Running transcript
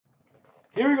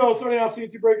Here we go. Starting out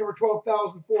CNC break number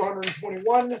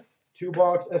 12,421.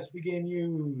 2-box SP game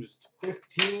used.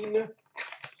 15,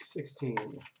 16.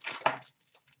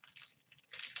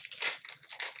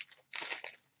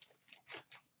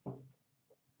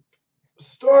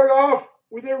 Start off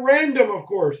with a random, of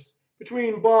course,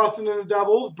 between Boston and the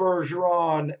Devils.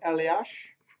 Bergeron, Elias.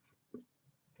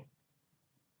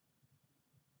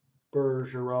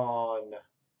 Bergeron,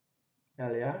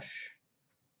 Elias.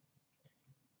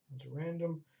 That's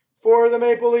random. For the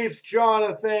Maple Leafs,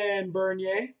 Jonathan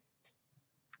Bernier.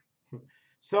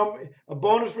 A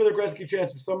bonus for the Gretzky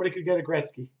chance if somebody could get a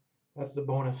Gretzky. That's the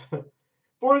bonus.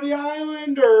 For the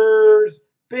Islanders,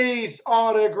 base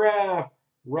autograph,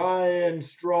 Ryan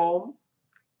Strome.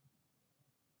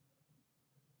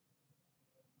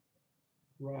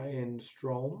 Ryan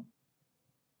Strome.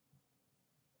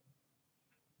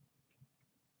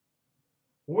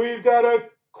 We've got a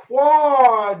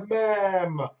quad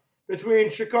mem between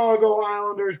Chicago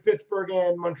Islanders, Pittsburgh,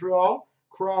 and Montreal.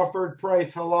 Crawford,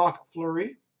 Price, Halak,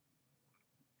 Fleury.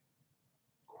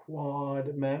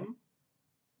 Quad mem.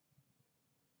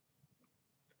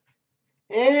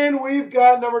 And we've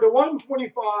got number to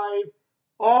 125,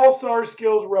 All-Star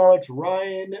Skills Relics,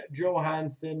 Ryan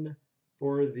Johansson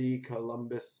for the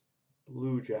Columbus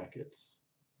Blue Jackets.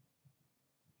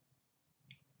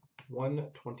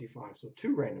 125. So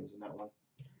 2 randoms in that one.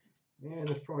 And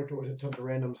this product always a ton of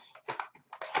randoms.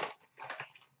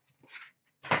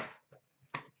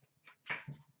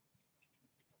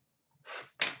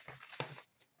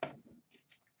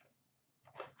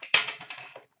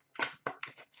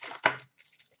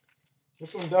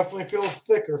 This one definitely feels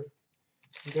thicker.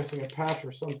 I'm guessing a patch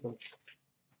or something.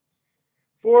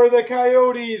 For the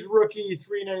Coyotes, rookie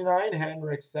 $3.99,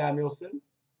 Henrik Samuelsson.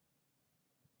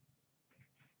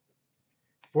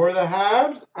 For the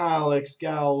Habs, Alex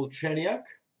Galchenyuk.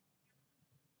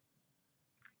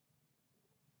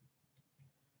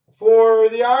 For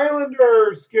the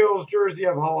Islanders, skills jersey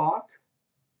of Halak.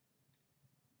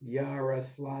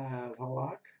 Yaroslav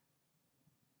Halak.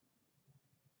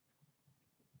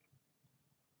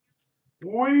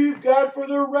 We've got for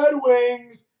the Red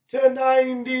Wings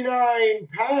 /99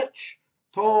 patch,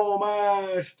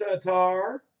 Tomas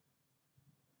Tatar.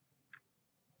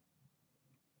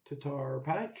 Tatar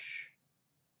patch.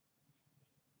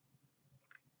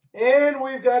 And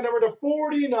we've got number to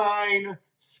 49,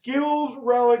 Skills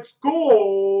Relics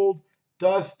Gold,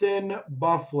 Dustin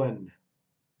Byfuglien.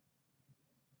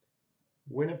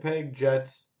 Winnipeg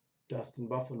Jets, Dustin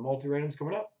Byfuglien. Multi-randoms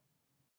coming up.